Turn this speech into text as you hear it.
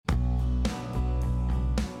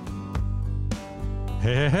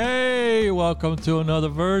Hey, welcome to another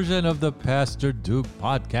version of the Pastor Duke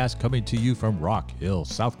podcast coming to you from Rock Hill,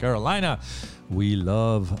 South Carolina. We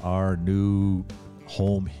love our new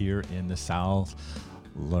home here in the South,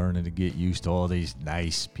 learning to get used to all these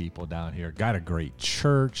nice people down here. Got a great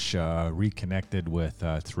church, reconnected with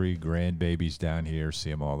 3 grandbabies down here, see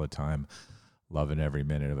them all the time, loving every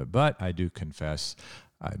minute of it. But I do confess,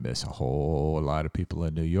 I miss a whole lot of people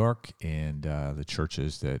in New York and the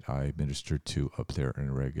churches that I minister to up there on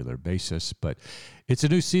a regular basis. But it's a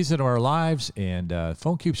new season of our lives, and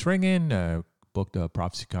phone keeps ringing. Booked a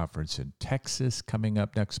prophecy conference in Texas coming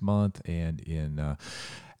up next month, and in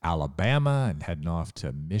Alabama, and heading off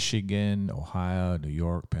to Michigan, Ohio, New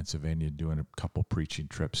York, Pennsylvania, doing a couple preaching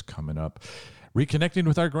trips coming up. Reconnecting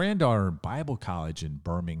with our granddaughter in Bible College in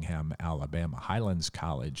Birmingham, Alabama, Highlands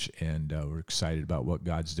College, and we're excited about what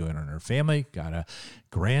God's doing in our family. Got a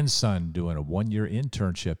grandson doing a 1-year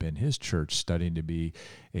internship in his church, studying to be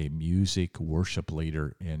a music worship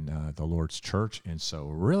leader in the Lord's church, and so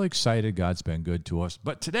we're really excited. God's been good to us.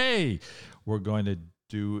 But today, we're going to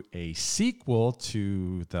do a sequel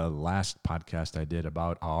to the last podcast I did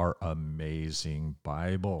about our amazing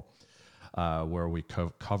Bible. Where we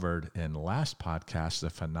covered in the last podcast the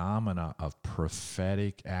phenomena of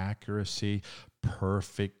prophetic accuracy,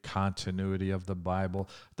 perfect continuity of the Bible,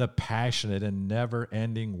 the passionate and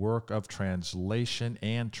never-ending work of translation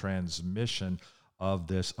and transmission of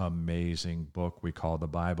this amazing book we call the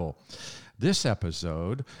Bible. This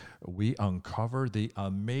episode, we uncover the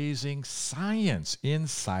amazing science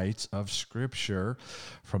insights of Scripture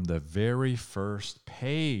from the very first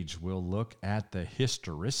page. We'll look at the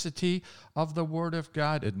historicity of the Word of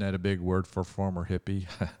God. Isn't that a big word for former hippie?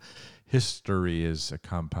 History is a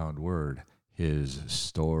compound word. His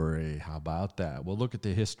story. How about that? We'll look at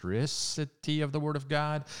the historicity of the Word of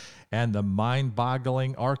God and the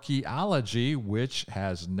mind-boggling archaeology, which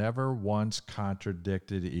has never once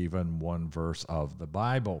contradicted even one verse of the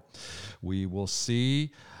Bible. We will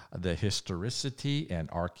see the historicity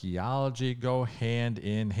and archaeology go hand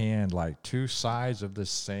in hand like two sides of the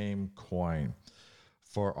same coin.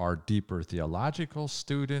 For our deeper theological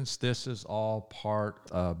students, this is all part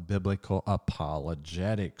of biblical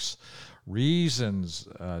apologetics. Reasons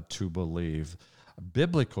to believe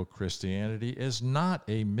biblical Christianity is not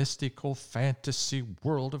a mystical fantasy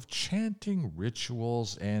world of chanting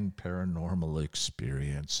rituals and paranormal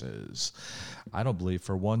experiences. I don't believe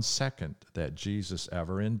for 1 second that Jesus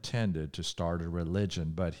ever intended to start a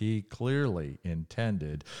religion, but he clearly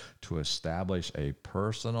intended to establish a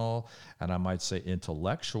personal, and I might say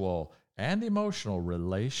intellectual and emotional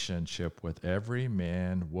relationship with every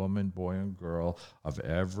man, woman, boy, and girl of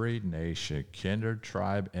every nation, kindred,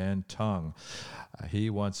 tribe, and tongue.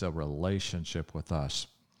 He wants a relationship with us.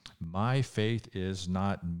 My faith is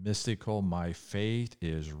not mystical. My faith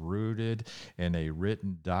is rooted in a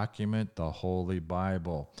written document, the Holy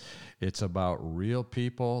Bible. It's about real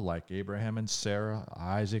people like Abraham and Sarah,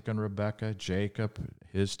 Isaac and Rebekah, Jacob,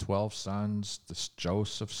 his 12 sons, this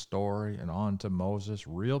Joseph story, and on to Moses.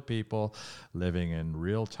 Real people living in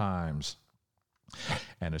real times.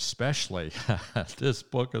 And especially, this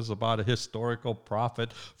book is about a historical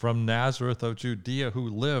prophet from Nazareth of Judea who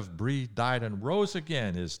lived, breathed, died, and rose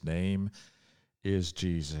again. His name is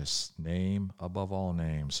Jesus, name above all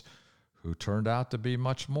names, who turned out to be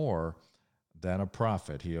much more than a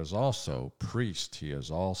prophet. He is also priest. He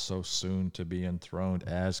is also soon to be enthroned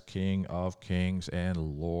as King of Kings and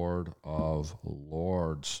Lord of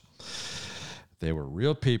Lords. They were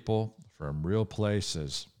real people from real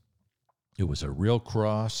places. It was a real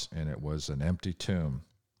cross, and it was an empty tomb.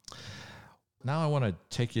 Now I want to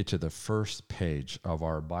take you to the first page of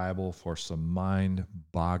our Bible for some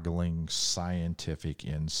mind-boggling scientific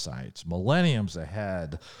insights, millenniums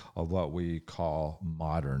ahead of what we call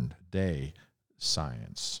modern-day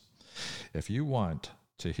science. If you want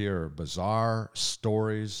to hear bizarre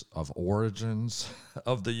stories of origins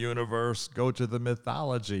of the universe, go to the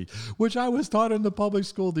mythology, which I was taught in the public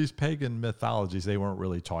school. These pagan mythologies, they weren't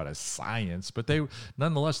really taught as science, but they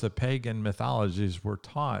nonetheless, the pagan mythologies were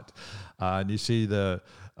taught. And you see the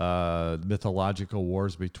mythological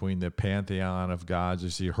wars between the pantheon of gods.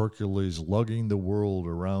 You see Hercules lugging the world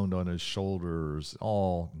around on his shoulders,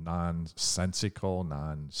 all nonsensical,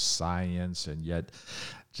 non-science, and yet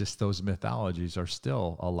just those mythologies are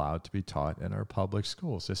still allowed to be taught in our public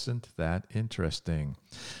schools. Isn't that interesting?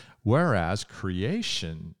 Whereas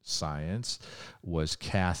creation science was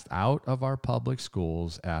cast out of our public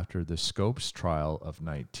schools after the Scopes trial of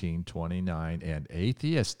 1929, and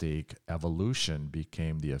atheistic evolution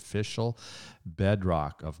became the official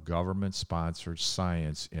bedrock of government-sponsored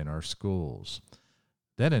science in our schools.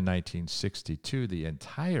 Then in 1962, the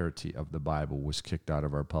entirety of the Bible was kicked out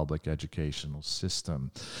of our public educational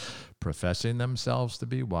system. Professing themselves to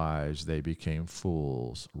be wise, they became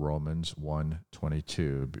fools. Romans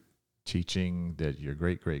 1:22, teaching that your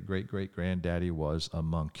great-great-great-great-granddaddy was a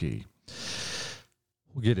monkey.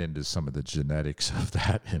 We'll get into some of the genetics of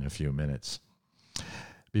that in a few minutes.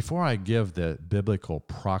 Before I give the biblical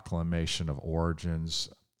proclamation of origins,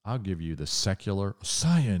 I'll give you the secular,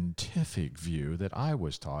 scientific view that I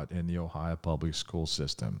was taught in the Ohio public school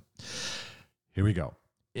system. Here we go.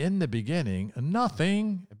 In the beginning,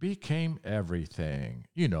 nothing became everything.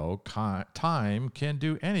 You know, time can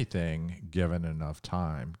do anything given enough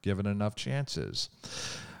time, given enough chances.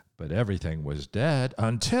 But everything was dead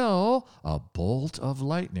until a bolt of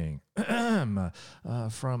lightning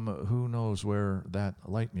from who knows where that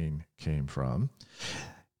lightning came from.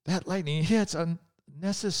 That lightning hits a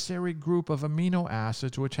necessary group of amino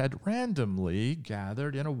acids which had randomly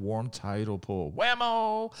gathered in a warm tidal pool.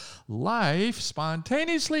 Whammo! Life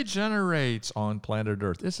spontaneously generates on planet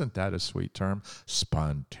Earth. Isn't that a sweet term?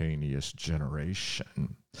 Spontaneous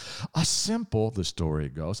generation. The story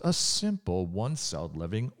goes, a simple one-celled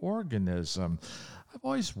living organism. I've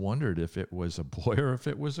always wondered if it was a boy or if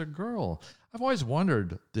it was a girl. I've always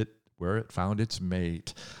wondered where it found its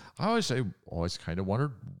mate. I always kind of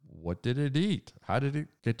wondered, what did it eat? How did it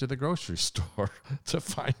get to the grocery store to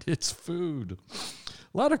find its food?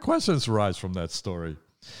 A lot of questions arise from that story.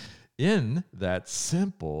 In that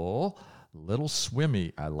simple little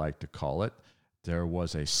swimmy, I like to call it, there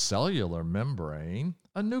was a cellular membrane,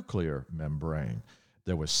 a nuclear membrane.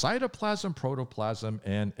 There was cytoplasm, protoplasm,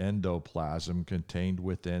 and endoplasm contained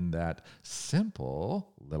within that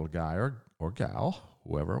simple little guy or gal,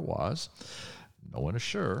 whoever it was. No one is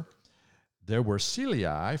sure. There were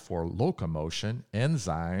cilia for locomotion,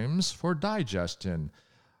 enzymes for digestion,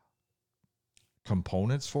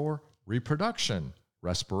 components for reproduction,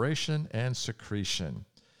 respiration, and secretion.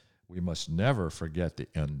 We must never forget the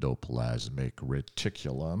endoplasmic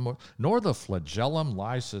reticulum, nor the flagellum,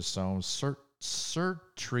 lysosome,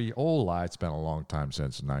 sertrioli. It's been a long time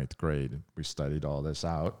since ninth grade. We studied all this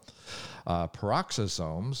out.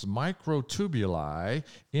 Peroxisomes, microtubuli,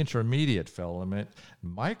 intermediate filament,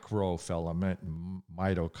 microfilament,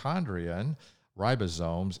 mitochondrion,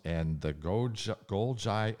 ribosomes, and the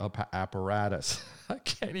Golgi apparatus. I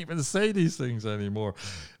can't even say these things anymore.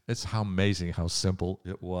 It's how amazing how simple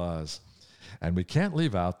it was. And we can't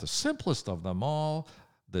leave out the simplest of them all,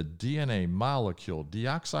 the DNA molecule,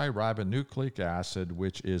 deoxyribonucleic acid,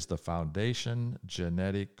 which is the foundation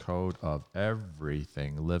genetic code of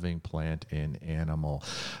everything living, plant, and animal,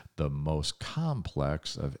 the most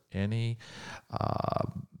complex of any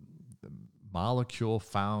molecule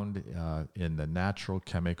found in the natural,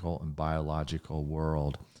 chemical, and biological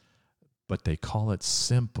world. But they call it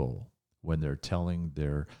simple when they're telling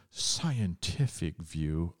their scientific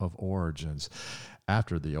view of origins.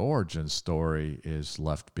 After the origin story is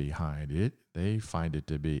left behind, they find it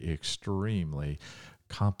to be extremely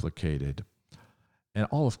complicated. And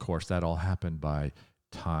of course, that all happened by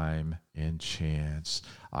time and chance.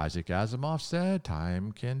 Isaac Asimov said,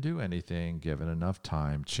 time can do anything given enough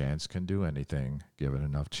time. Chance can do anything given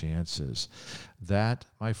enough chances. That,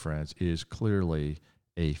 my friends, is clearly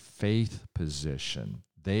a faith position.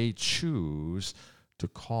 They choose to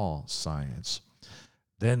call science.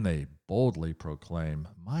 Then they boldly proclaim,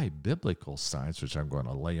 my biblical science, which I'm going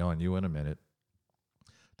to lay on you in a minute,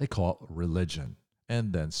 they call it religion,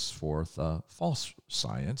 and thenceforth false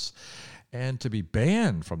science, and to be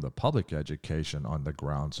banned from the public education on the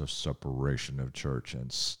grounds of separation of church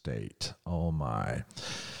and state. Oh my.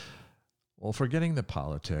 Well, forgetting the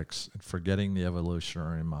politics and forgetting the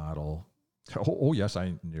evolutionary model. Oh yes,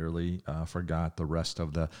 I nearly forgot the rest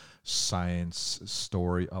of the science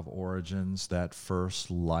story of origins. That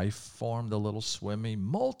first life form, the little swimmy,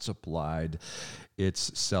 multiplied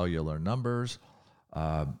its cellular numbers,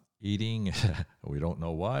 eating, we don't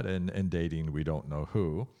know what, and dating, we don't know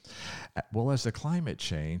who. Well, as the climate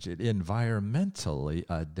changed, it environmentally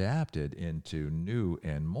adapted into new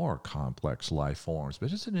and more complex life forms.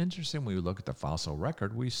 But isn't it interesting when we look at the fossil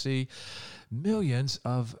record, we see millions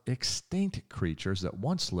of extinct creatures that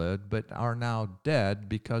once lived but are now dead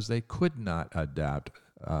because they could not adapt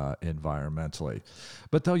environmentally.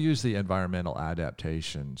 But they'll use the environmental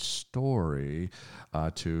adaptation story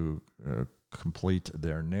to complete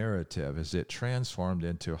their narrative as it transformed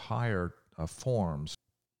into higher forms.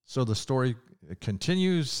 So the story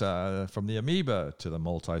continues from the amoeba to the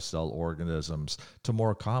multicell organisms to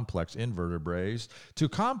more complex invertebrates to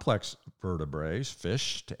complex vertebrates,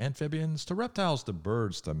 fish to amphibians to reptiles to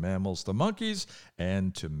birds to mammals to monkeys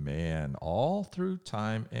and to man, all through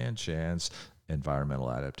time and chance, environmental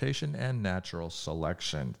adaptation, and natural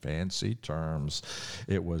selection. Fancy terms.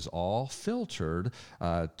 It was all filtered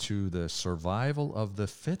to the survival of the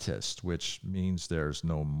fittest, which means there's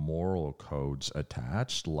no moral codes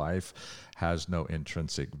attached. Life has no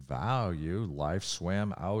intrinsic value. Life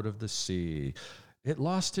swam out of the sea. It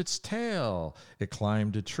lost its tail. It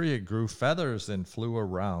climbed a tree. It grew feathers and flew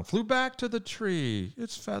around. Flew back to the tree.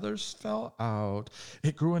 Its feathers fell out.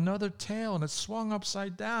 It grew another tail and it swung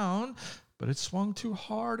upside down. But it swung too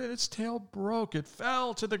hard and its tail broke. It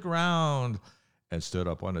fell to the ground and stood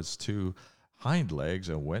up on its two hind legs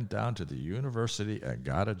and went down to the university and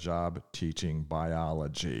got a job teaching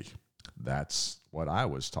biology. That's what I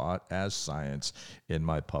was taught as science in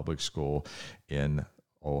my public school in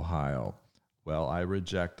Ohio. Well, I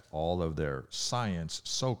reject all of their science,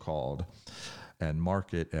 so-called, and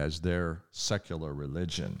mark it as their secular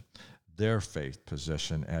religion, their faith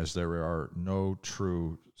position, as there are no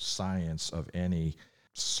true science of any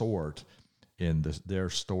sort in their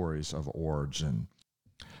stories of origin.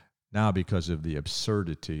 Now, because of the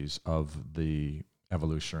absurdities of the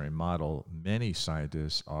evolutionary model, many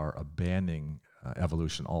scientists are abandoning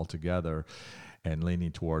evolution altogether and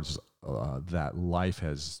leaning towards that life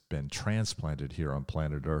has been transplanted here on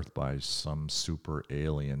planet Earth by some super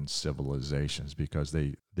alien civilizations, because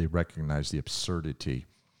they recognize the absurdity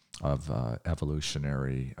of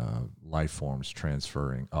evolutionary life forms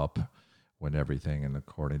transferring up when everything, and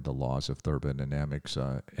according to the laws of thermodynamics,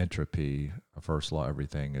 entropy, first law,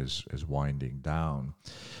 everything is winding down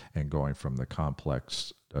and going from the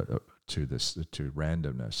complex to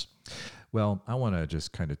randomness. Well, I want to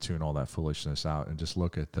just kind of tune all that foolishness out and just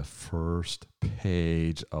look at the first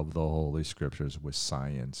page of the Holy Scriptures with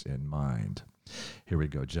science in mind. Here we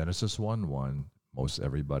go. Genesis 1:1. Most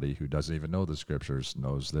everybody who doesn't even know the Scriptures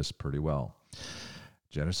knows this pretty well.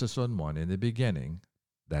 Genesis 1:1, in the beginning,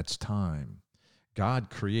 that's time. God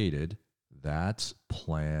created, that's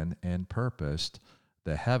plan and purposed,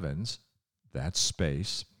 the heavens, that's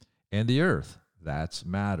space, and the earth, that's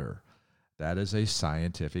matter. That is a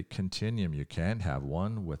scientific continuum. You can't have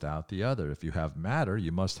one without the other. If you have matter,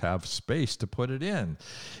 you must have space to put it in.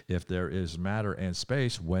 If there is matter and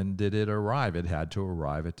space, when did it arrive? It had to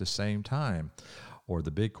arrive at the same time. Or the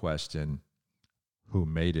big question, who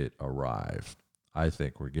made it arrive? I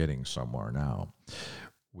think we're getting somewhere now.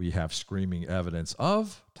 We have screaming evidence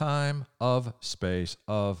of time, of space,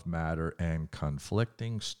 of matter, and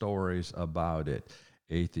conflicting stories about it.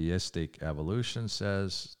 Atheistic evolution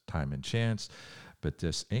says time and chance, but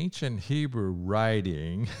this ancient Hebrew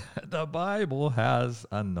writing, the Bible, has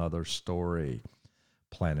another story,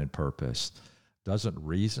 plan and purpose. Doesn't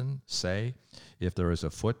reason say if there is a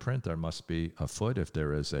footprint, there must be a foot? If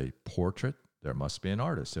there is a portrait, there must be an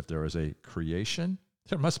artist. If there is a creation,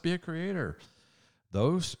 there must be a creator.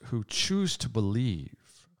 Those who choose to believe,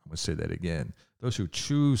 I'm going to say that again, those who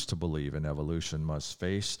choose to believe in evolution must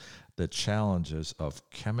face the challenges of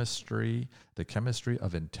chemistry, the chemistry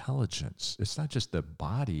of intelligence. It's not just the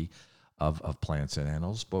body of plants and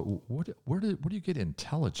animals, but where do you get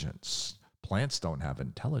intelligence? Plants don't have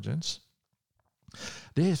intelligence.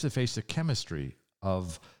 They have to face the chemistry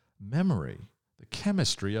of memory, the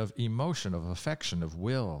chemistry of emotion, of affection, of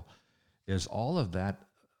will. Is all of that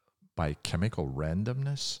by chemical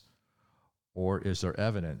randomness? Or is there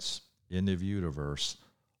evidence in the universe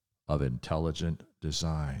of intelligent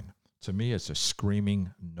design? To me, it's a screaming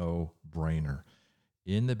no-brainer.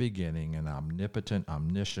 In the beginning, an omnipotent,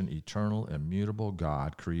 omniscient, eternal, immutable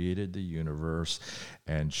God created the universe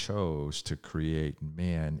and chose to create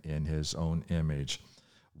man in his own image.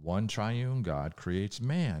 One triune God creates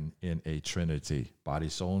man in a trinity, body,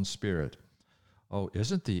 soul, and spirit. Oh,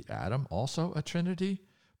 isn't the atom also a trinity?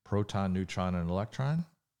 Proton, neutron, and electron?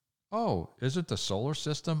 Oh, isn't the solar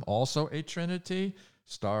system also a trinity?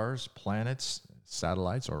 Stars, planets,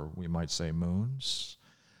 satellites, or we might say moons.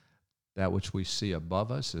 That which we see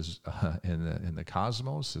above us is in the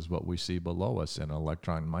cosmos is what we see below us in an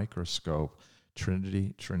electron microscope.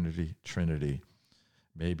 Trinity, Trinity, Trinity.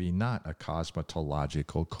 Maybe not a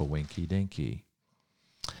cosmological coinky-dinky.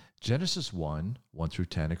 Genesis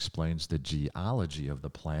 1:1-10 explains the geology of the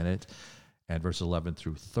planet, and verse 11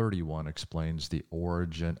 through 31 explains the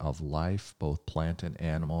origin of life, both plant and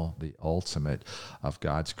animal, the ultimate of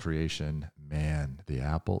God's creation, man, the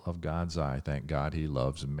apple of God's eye. Thank God he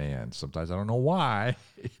loves man. Sometimes I don't know why,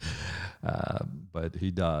 but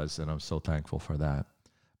he does, and I'm so thankful for that.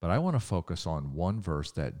 But I want to focus on one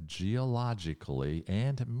verse that geologically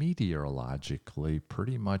and meteorologically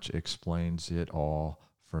pretty much explains it all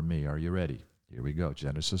for me. Are you ready? Here we go.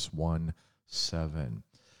 Genesis 1:7.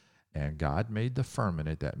 And God made the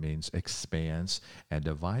firmament, that means expanse, and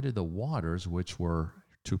divided the waters, which were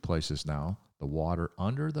two places now. The water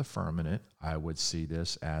under the firmament, I would see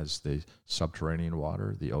this as the subterranean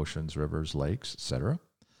water, the oceans, rivers, lakes, etc.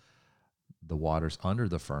 The waters under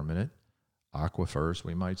the firmament, aquifers,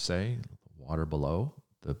 we might say, water below.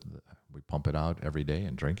 We pump it out every day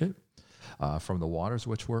and drink it. From the waters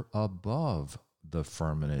which were above the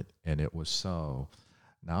firmament, and it was so.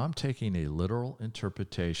 Now I'm taking a literal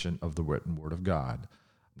interpretation of the written word of God.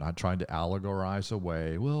 I'm not trying to allegorize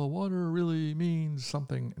away, well, water really means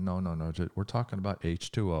something. No. We're talking about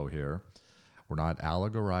H2O here. We're not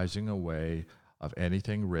allegorizing away of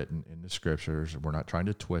anything written in the scriptures. We're not trying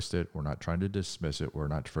to twist it. We're not trying to dismiss it. We're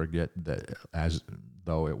not to forget that as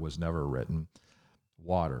though it was never written.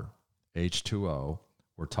 Water, H2O,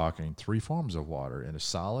 we're talking three forms of water: in a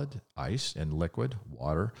solid, ice; in liquid,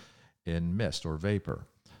 water; in mist or vapor.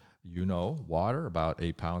 You know, water, about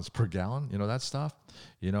 8 pounds per gallon. You know that stuff?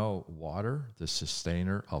 You know, water, the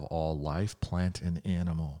sustainer of all life, plant and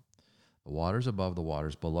animal. The water's above, the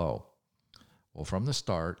water's below. Well, from the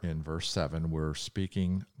start in verse 7, we're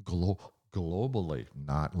speaking globally,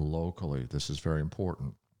 not locally. This is very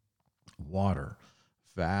important. Water,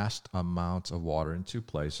 vast amounts of water in two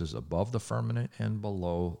places, above the firmament and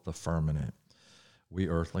below the firmament. We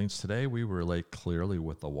earthlings today, we relate clearly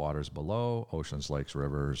with the waters below, oceans, lakes,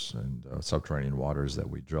 rivers, and subterranean waters that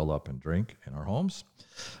we drill up and drink in our homes.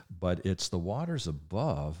 But it's the waters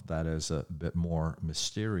above that is a bit more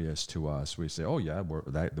mysterious to us. We say, oh yeah,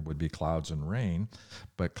 that would be clouds and rain.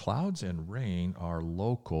 But clouds and rain are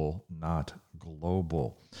local, not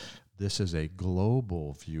global. This is a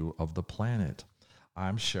global view of the planet.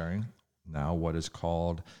 I'm sharing now what is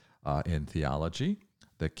called in theology,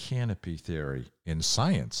 the canopy theory; in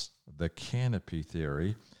science, the canopy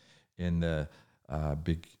theory; in the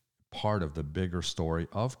big part of the bigger story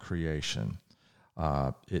of creation.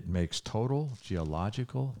 It makes total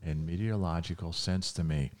geological and meteorological sense to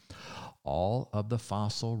me. All of the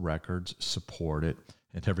fossil records support it.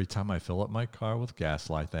 And every time I fill up my car with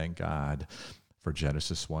gas, I thank God for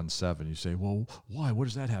Genesis 1:7. You say, well, why? What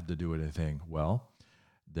does that have to do with anything? Well,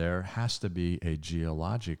 there has to be a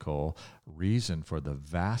geological reason for the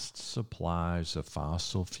vast supplies of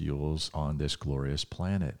fossil fuels on this glorious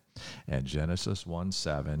planet. And Genesis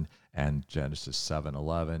 1:7 and Genesis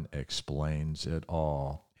 7:11 explains it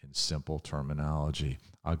all in simple terminology.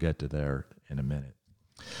 I'll get to there in a minute.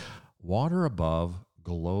 Water above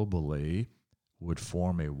globally would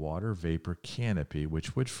form a water vapor canopy,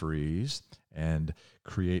 which would freeze and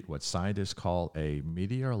create what scientists call a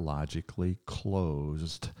meteorologically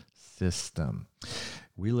closed system.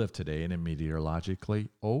 We live today in a meteorologically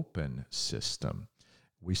open system.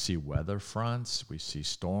 We see weather fronts, we see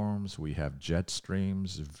storms, we have jet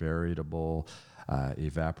streams, variable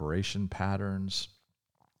evaporation patterns,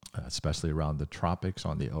 especially around the tropics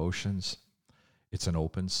on the oceans. It's an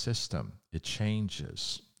open system. It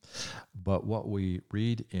changes. But what we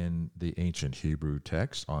read in the ancient Hebrew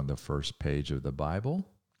text on the first page of the Bible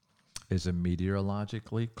is a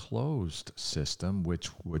meteorologically closed system, which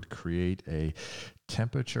would create a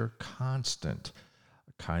temperature constant,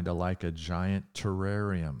 kind of like a giant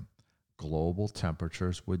terrarium. Global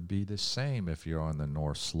temperatures would be the same if you're on the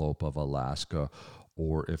north slope of Alaska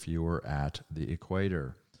or if you were at the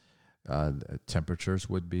equator. Temperatures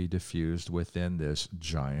would be diffused within this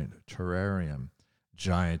giant terrarium.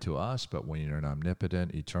 Giant to us, but when you're an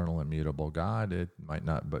omnipotent, eternal, immutable God, it might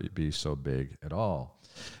not be so big at all.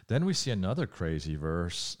 Then we see another crazy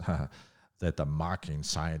verse that the mocking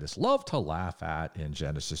scientists love to laugh at in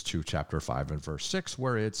Genesis 2, chapter 5 and verse 6,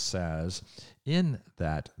 where it says, in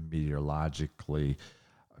that meteorologically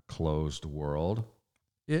closed world,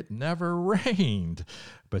 it never rained,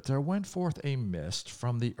 but there went forth a mist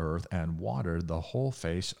from the earth and watered the whole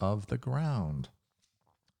face of the ground.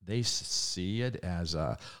 They see it as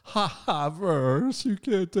a ha-ha verse. You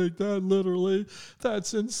can't take that literally.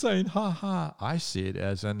 That's insane. Ha-ha. I see it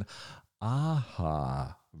as an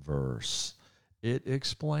aha verse. It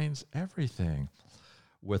explains everything.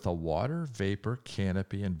 With a water vapor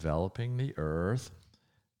canopy enveloping the earth,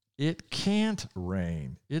 it can't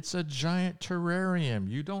rain. It's a giant terrarium.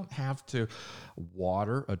 You don't have to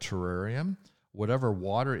water a terrarium. Whatever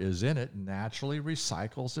water is in it naturally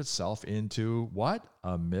recycles itself into what?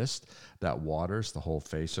 A mist that waters the whole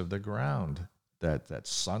face of the ground. That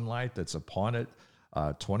sunlight that's upon it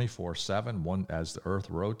 24/7, as the earth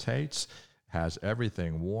rotates, has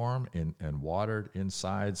everything warm and watered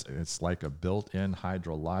insides. It's like a built-in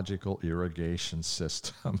hydrological irrigation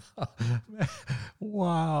system.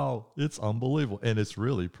 Wow, it's unbelievable. And it's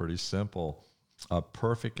really pretty simple. A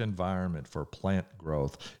perfect environment for plant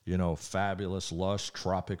growth, fabulous, lush,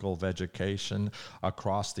 tropical vegetation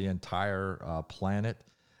across the entire planet.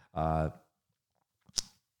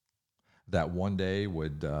 That one day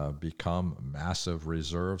would become massive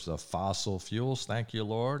reserves of fossil fuels, thank you,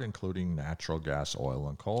 Lord, including natural gas, oil,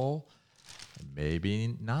 and coal.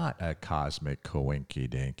 Maybe not a cosmic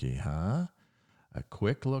coinky-dinky, huh? A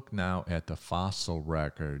quick look now at the fossil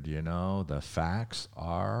record. The facts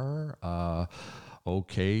are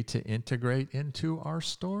okay to integrate into our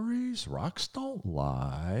stories. Rocks don't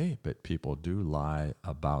lie, but people do lie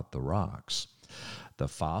about the rocks. The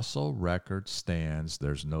fossil record stands.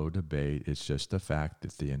 There's no debate. It's just a fact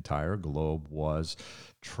that the entire globe was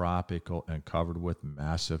tropical and covered with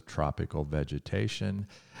massive tropical vegetation,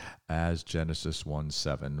 as Genesis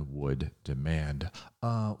 1:7 would demand.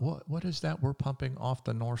 What is that we're pumping off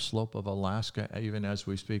the north slope of Alaska even as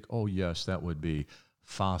we speak? Oh, yes, that would be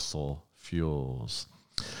fossil fuels.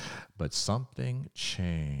 But something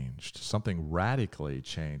changed. Something radically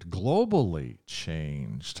changed. Globally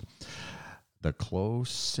changed. The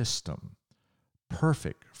closed system,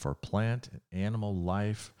 perfect for plant and animal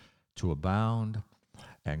life to abound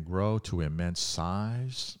and grow to immense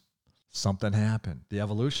size. Something happened. The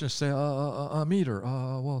evolutionists say, a meter.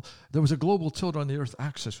 Well, there was a global tilt on the Earth's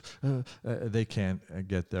axis. They can't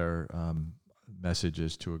get their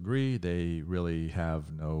messages to agree. They really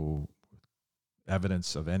have no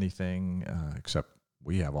evidence of anything except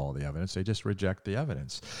we have all the evidence. They just reject the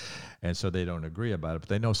evidence. And so they don't agree about it, but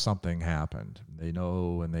they know something happened. They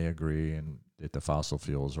know and they agree and that the fossil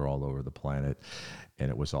fuels are all over the planet and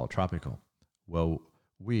it was all tropical. Well,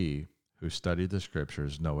 we who study the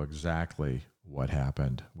scriptures know exactly what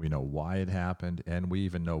happened. We know why it happened, and we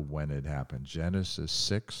even know when it happened. Genesis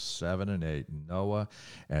 6, 7, and 8, Noah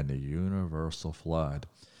and the universal flood.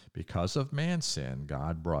 Because of man's sin,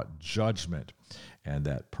 God brought judgment, and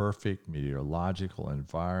that perfect meteorological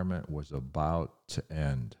environment was about to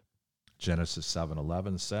end. Genesis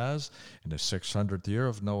 7:11 says, in the 600th year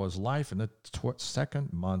of Noah's life, in the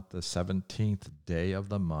second month, the 17th day of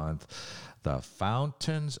the month, the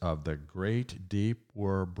fountains of the great deep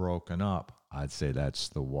were broken up. I'd say that's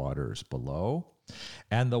the waters below.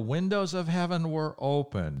 And the windows of heaven were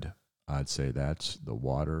opened. I'd say that's the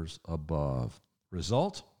waters above.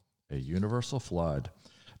 Result? A universal flood.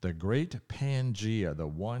 The great Pangea, the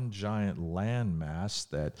one giant landmass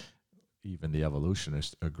that even the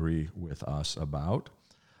evolutionists agree with us about,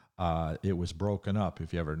 it was broken up.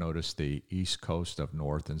 If you ever notice the east coast of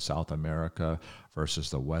North and South America versus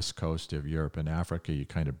the west coast of Europe and Africa, you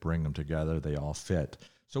kind of bring them together, they all fit.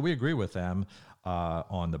 So we agree with them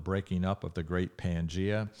on the breaking up of the great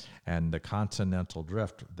Pangea and the continental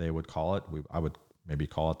drift, they would call it. I would maybe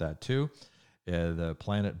call it that too. The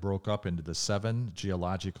planet broke up into the 7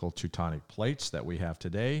 geological tectonic plates that we have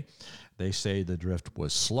today. They say the drift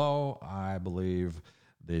was slow. I believe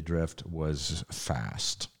the drift was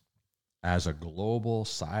fast. As a global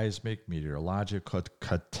seismic meteorological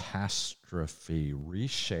catastrophe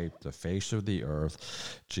reshaped the face of the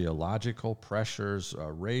Earth, geological pressures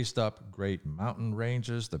raised up great mountain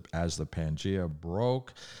ranges as the Pangea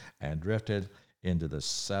broke and drifted into the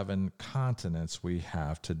 7 continents we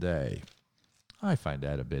have today. I find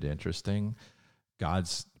that a bit interesting.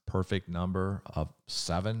 God's perfect number of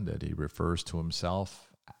 7 that he refers to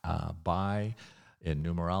himself by in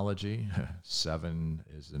numerology. 7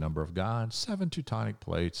 is the number of God, 7 tectonic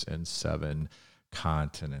plates, and 7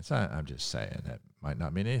 continents. I'm just saying that might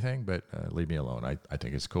not mean anything, but leave me alone. I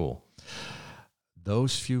think it's cool.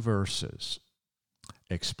 Those few verses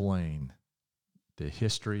explain the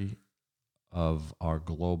history of our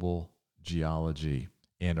global geology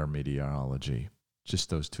and our meteorology.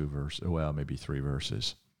 Just those 2 verses, well, maybe 3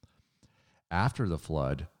 verses. After the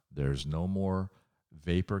flood, there's no more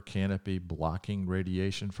vapor canopy blocking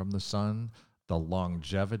radiation from the sun. The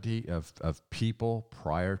longevity of people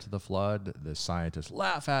prior to the flood, the scientists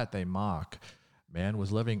laugh at, they mock. Man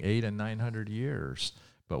was living 800 and 900 years.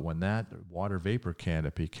 But when that water vapor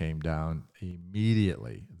canopy came down,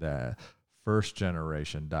 immediately the first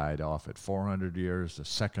generation died off at 400 years, the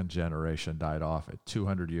second generation died off at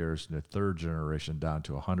 200 years, and the third generation down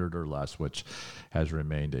to 100 or less, which has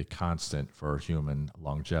remained a constant for human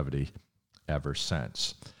longevity ever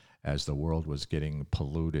since. As the world was getting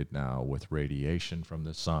polluted now with radiation from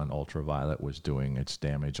the sun, ultraviolet was doing its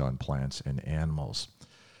damage on plants and animals.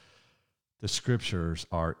 The scriptures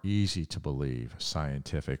are easy to believe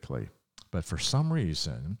scientifically, but for some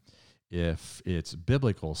reason, If it's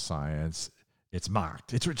biblical science, it's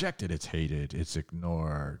mocked, it's rejected, it's hated, it's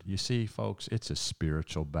ignored. You see, folks, it's a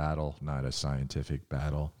spiritual battle, not a scientific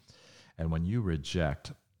battle. And when you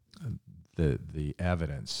reject the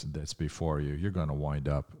evidence that's before you, you're going to wind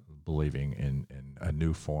up believing in a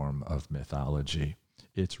new form of mythology.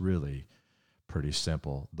 It's really pretty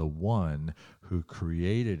simple. The one who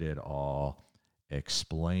created it all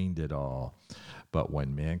explained it all. But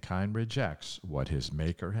when mankind rejects what his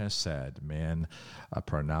maker has said, man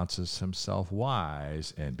pronounces himself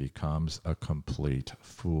wise and becomes a complete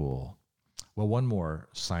fool. Well, one more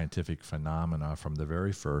scientific phenomena from the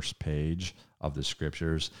very first page of the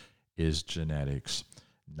scriptures is genetics.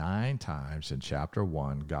 9 times in chapter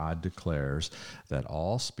 1, God declares that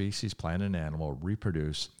all species, plant and animal,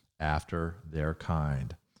 reproduce after their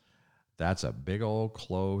kind. That's a big old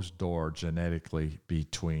closed door genetically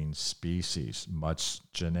between species. Much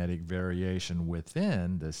genetic variation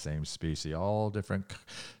within the same species, all different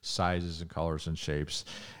sizes and colors and shapes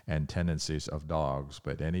and tendencies of dogs.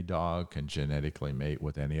 But any dog can genetically mate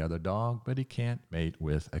with any other dog, but he can't mate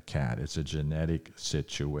with a cat. It's a genetic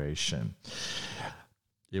situation.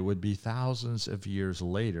 It would be thousands of years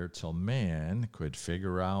later till man could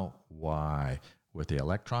figure out why. With the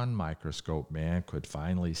electron microscope, man could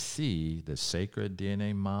finally see the sacred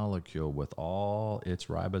DNA molecule with all its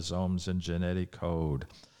ribosomes and genetic code.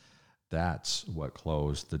 That's what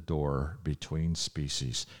closed the door between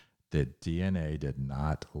species. The DNA did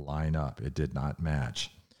not line up. It did not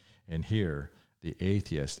match. And here, the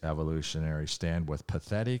atheist evolutionaries stand with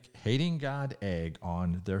pathetic, hating God egg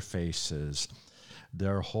on their faces.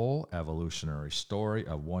 Their whole evolutionary story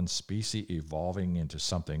of one species evolving into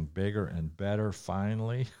something bigger and better,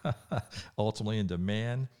 finally, ultimately into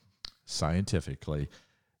man, scientifically,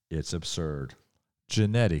 it's absurd.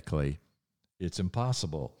 Genetically, it's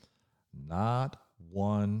impossible. Not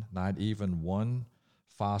even one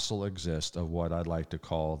fossil exists of what I'd like to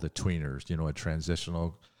call the tweeners, a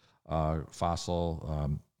transitional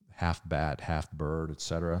fossil, half bat, half bird,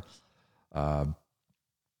 etc.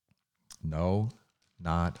 No,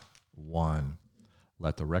 not one.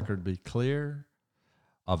 Let the record be clear.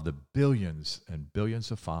 Of the billions and billions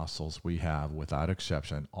of fossils we have, without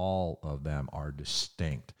exception, all of them are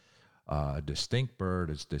distinct. A distinct bird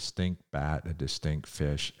is a distinct bat, a distinct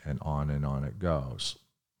fish, and on it goes.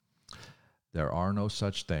 There are no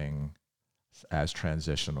such thing as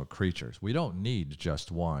transitional creatures. We don't need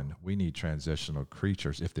just one. We need transitional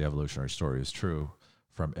creatures if the evolutionary story is true.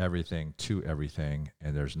 From everything to everything,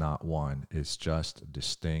 and there's not one. It's just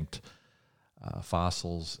distinct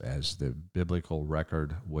fossils as the biblical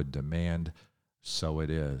record would demand, so it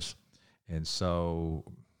is. And so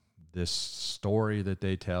this story that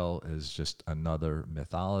they tell is just another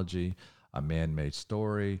mythology, a man-made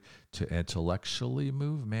story to intellectually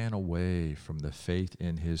move man away from the faith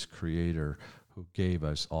in his creator who gave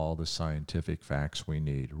us all the scientific facts we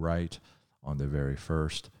need right on the very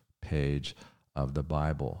first page of the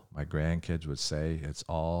Bible. My grandkids would say it's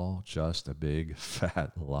all just a big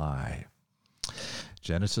fat lie.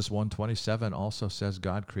 Genesis 1:27 also says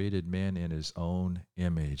God created man in his own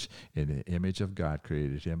image. In the image of God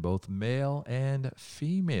created him, both male and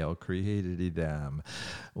female created he them.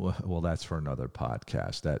 Well, that's for another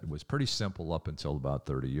podcast. That was pretty simple up until about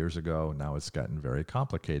 30 years ago. Now it's gotten very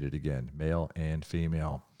complicated again, male and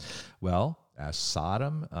female. Well, as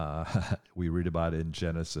Sodom, we read about in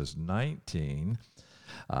Genesis 19,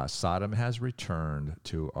 Sodom has returned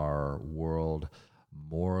to our world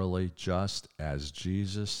morally just as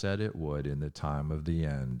Jesus said it would in the time of the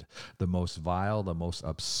end. The most vile, the most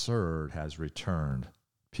absurd has returned.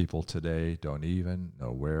 People today don't even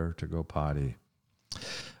know where to go potty.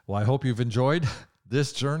 Well, I hope you've enjoyed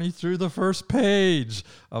this journey through the first page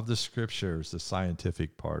of the scriptures, the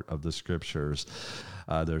scientific part of the scriptures.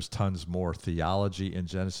 There's tons more theology in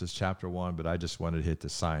Genesis chapter 1, but I just wanted to hit the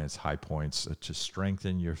science high points to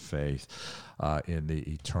strengthen your faith in the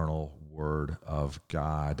eternal Word of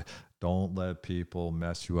God. Don't let people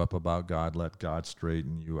mess you up about God. Let God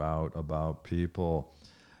straighten you out about people.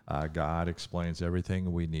 God explains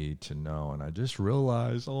everything we need to know. And I just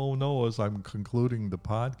realized, oh no, as I'm concluding the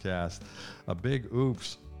podcast, a big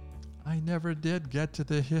oops. I never did get to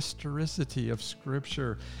the historicity of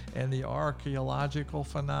Scripture and the archaeological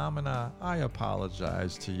phenomena. I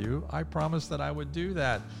apologize to you. I promised that I would do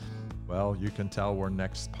that. Well, you can tell where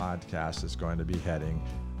next podcast is going to be heading.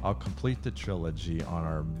 I'll complete the trilogy on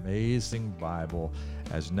our amazing Bible,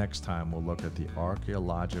 as next time we'll look at the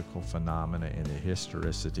archaeological phenomena and the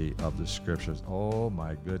historicity of the scriptures. Oh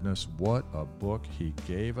my goodness, what a book he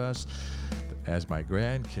gave us. As my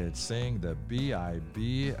grandkids sing, the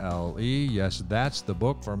B-I-B-L-E. Yes, that's the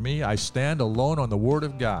book for me. I stand alone on the Word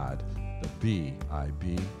of God. The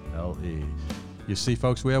B-I-B-L-E. You see,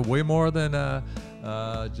 folks, we have way more than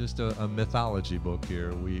just a mythology book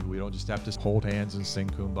here. We don't just have to hold hands and sing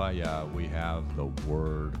Kumbaya. We have the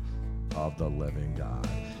Word of the living God.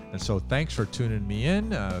 And so thanks for tuning me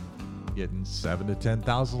in. Getting 7,000 to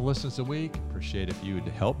 10,000 listens a week. Appreciate if you would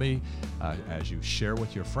help me as you share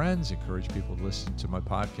with your friends. Encourage people to listen to my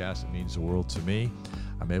podcast. It means the world to me.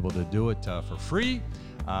 I'm able to do it for free.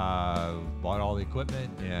 Bought all the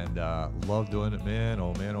equipment and love doing it. Man,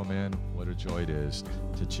 oh man, what a joy it is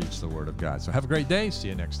to teach the Word of God. So have a great day. See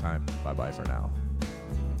you next time. Bye-bye for now.